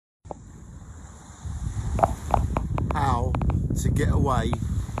to get away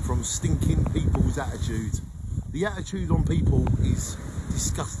from stinking people's attitude. The attitude on people is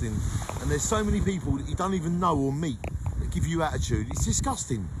disgusting, and there's so many people that you don't even know or meet that give you attitude. It's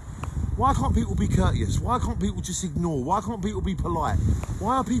disgusting. Why can't people be courteous? Why can't people just ignore? Why can't people be polite?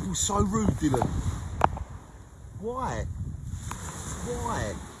 Why are people so rude, Dylan? Why?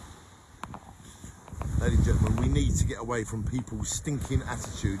 Why? Ladies and gentlemen, we need to get away from people's stinking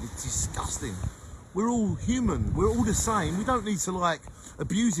attitude. It's disgusting. We're all human. We're all the same. We don't need to like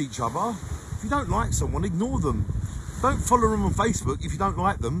abuse each other. If you don't like someone, ignore them. Don't follow them on Facebook if you don't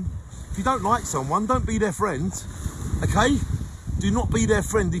like them. If you don't like someone, don't be their friend. Okay? Do not be their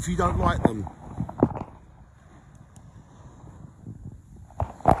friend if you don't like them.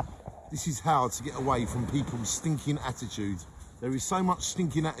 This is how to get away from people's stinking attitude. There is so much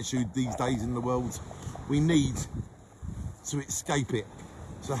stinking attitude these days in the world. We need to escape it.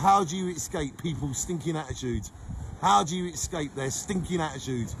 So how do you escape people's stinking attitude? How do you escape their stinking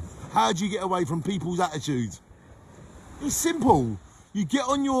attitude? How do you get away from people's attitude? It's simple. You get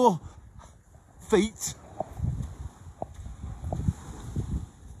on your feet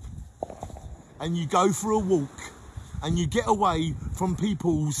and you go for a walk and you get away from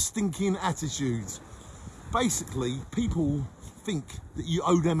people's stinking attitudes. Basically, people think that you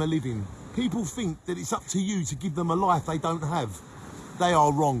owe them a living. People think that it's up to you to give them a life they don't have. They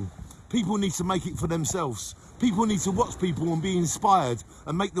are wrong. People need to make it for themselves. People need to watch people and be inspired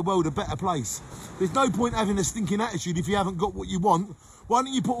and make the world a better place. There's no point having a stinking attitude if you haven't got what you want. Why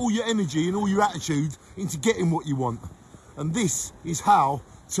don't you put all your energy and all your attitude into getting what you want? And this is how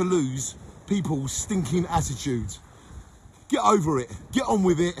to lose people's stinking attitude. Get over it, get on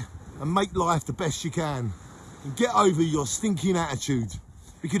with it, and make life the best you can. And get over your stinking attitude,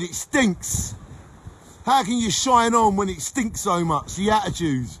 because it stinks. How can you shine on when it stinks so much, the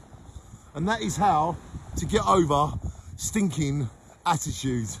attitude? And that is how to get over stinking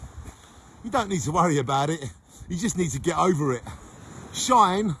attitude. You don't need to worry about it, you just need to get over it.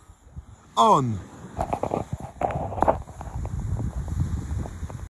 Shine on.